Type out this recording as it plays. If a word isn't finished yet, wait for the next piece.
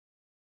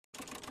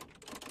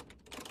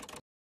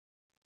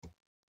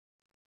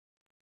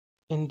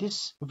In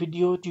this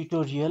video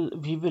tutorial,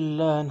 we will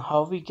learn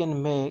how we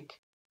can make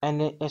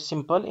a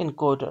simple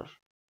encoder.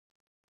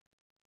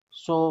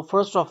 So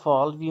first of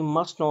all, we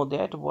must know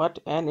that what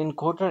an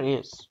encoder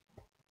is.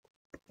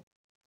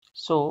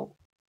 So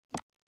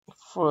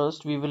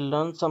first we will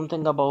learn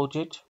something about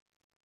it.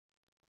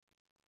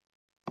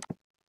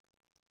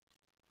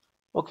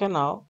 Okay,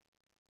 now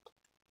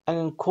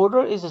an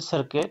encoder is a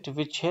circuit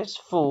which has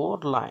 4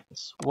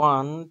 lines: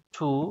 1,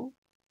 2,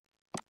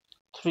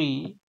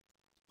 3,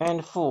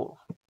 and 4.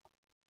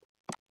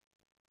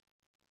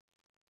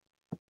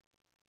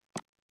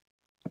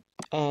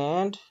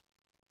 And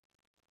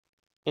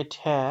it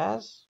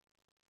has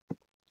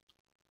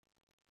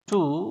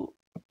 2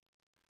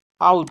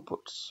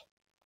 outputs,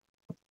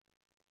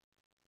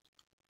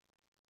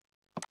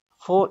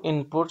 4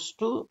 inputs,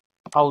 2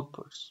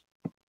 outputs.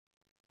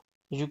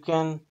 You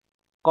can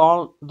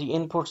call the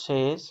inputs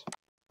as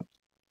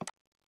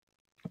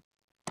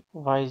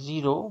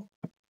y0,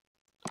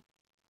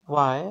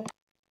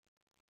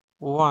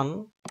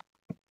 y1,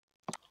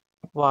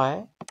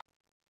 y2,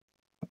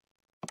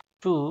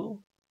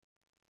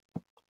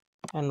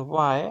 and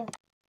y3,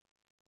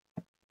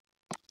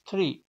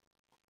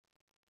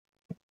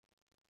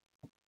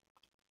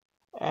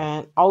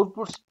 and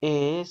outputs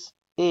is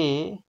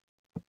A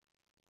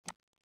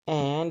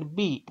and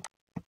B.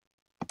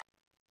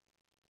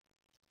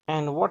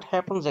 And what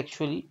happens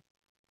actually,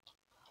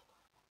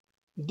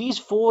 these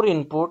 4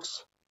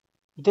 inputs,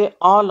 they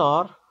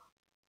all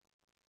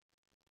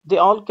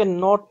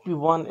cannot be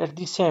 1 at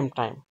the same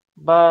time,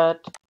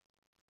 but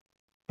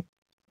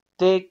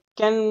they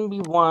can be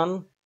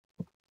 1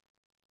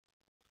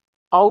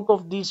 out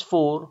of these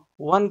 4.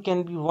 1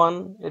 can be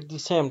 1 at the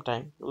same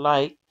time.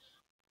 Like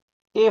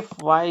if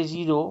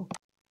y0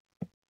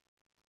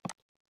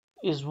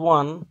 is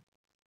 1,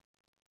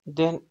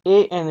 then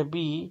A and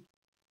B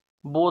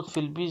both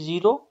will be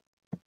 0,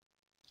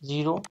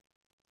 0.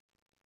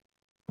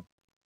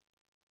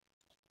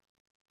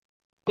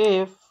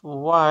 If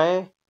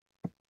y1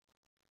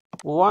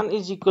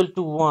 is equal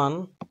to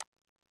 1,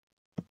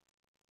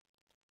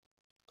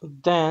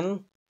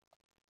 then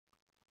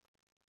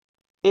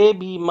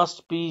AB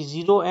must be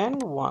 0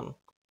 and 1.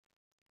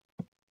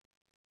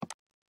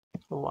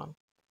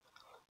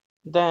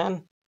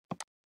 Then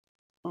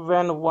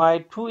when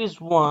y2 is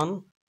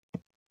 1,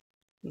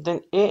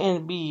 then A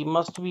and B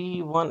must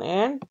be 1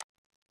 and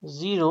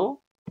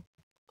 0.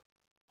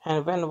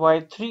 And when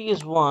y3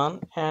 is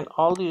 1 and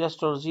all the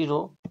rest are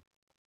 0,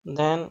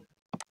 then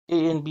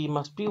A and B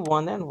must be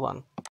 1 and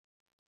 1.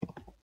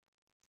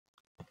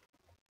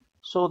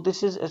 So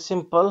this is a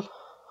simple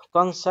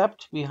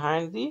concept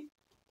behind the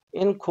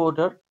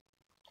encoder.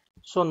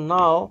 So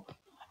now,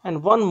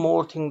 and one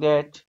more thing,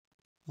 that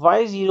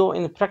y0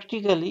 in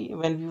practically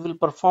when we will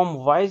perform,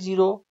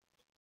 y0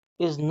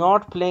 is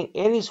not playing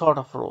any sort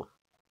of role.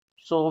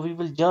 So we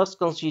will just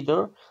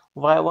consider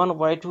y1,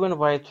 y2, and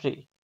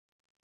y3.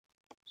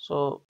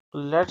 So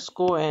let's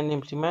go and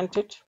implement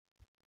it.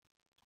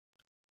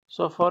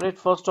 So for it,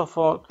 first of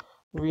all,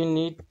 we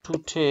need to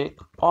take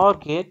OR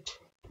gate,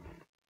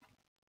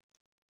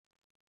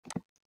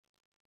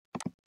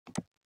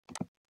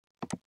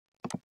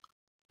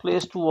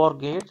 place 2 OR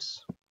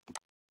gates,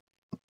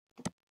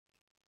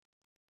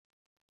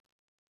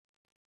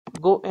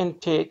 go and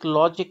take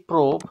logic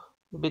probe,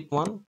 big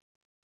one,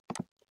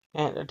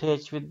 and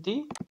attach with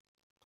the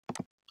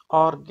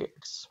OR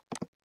gates.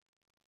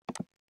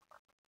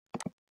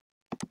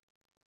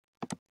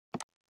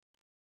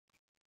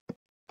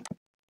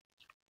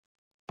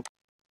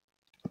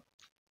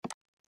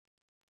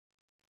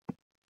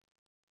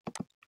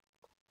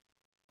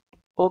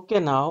 Okay,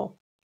 now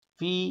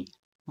we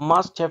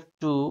must have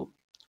to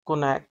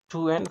connect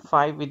 2 and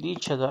 5 with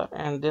each other,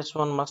 and this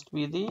one must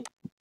be the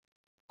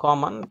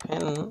common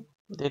pin,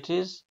 that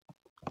is,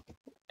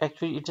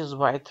 actually it is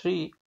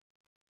y3.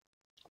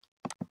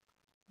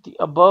 The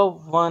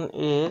above one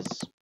is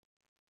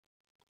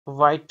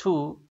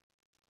y2,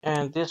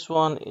 and this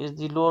one is,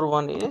 the lower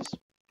one is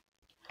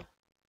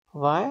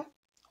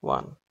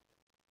y1.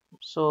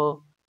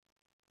 So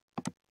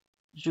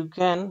you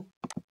can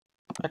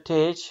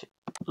attach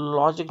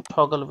logic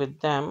toggle with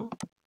them,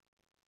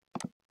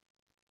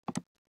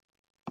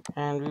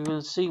 and we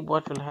will see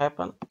what will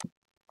happen.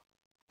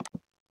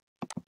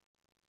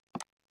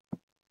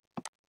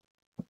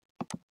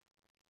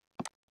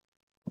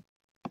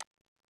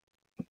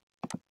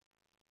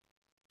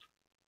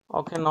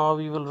 Okay, now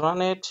we will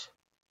run it.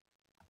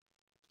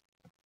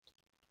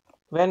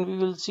 When we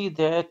will see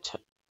that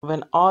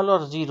when all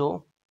are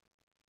 0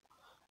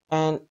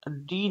 and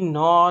D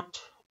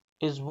naught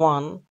is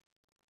 1,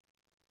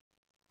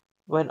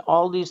 when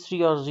all these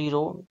 3 are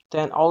 0,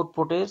 then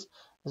output is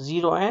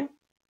 0 and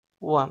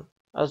 1.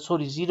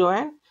 0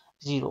 and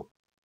 0.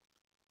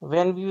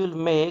 When we will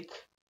make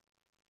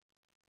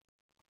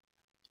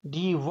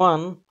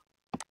D1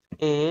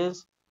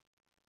 is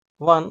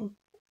 1,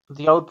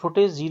 the output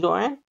is 0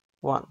 and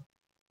 1.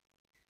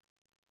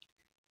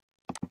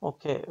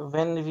 Okay,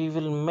 when we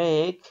will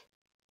make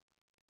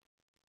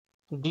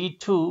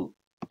D2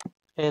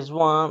 as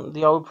 1,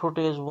 the output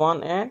is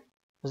 1 and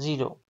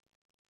 0.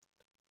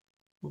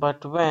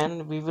 But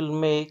when we will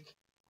make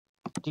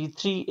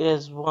D3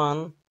 as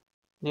 1,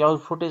 the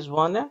output is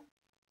 1 and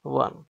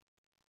 1.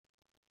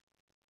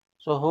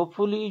 So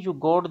hopefully you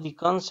got the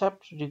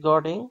concept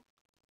regarding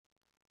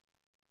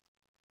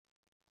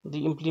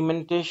the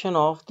implementation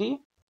of the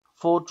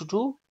 4 to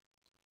 2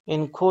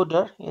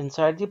 encoder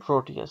inside the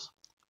proteus.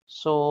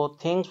 So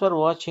thanks for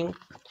watching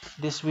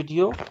this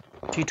video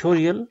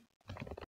tutorial.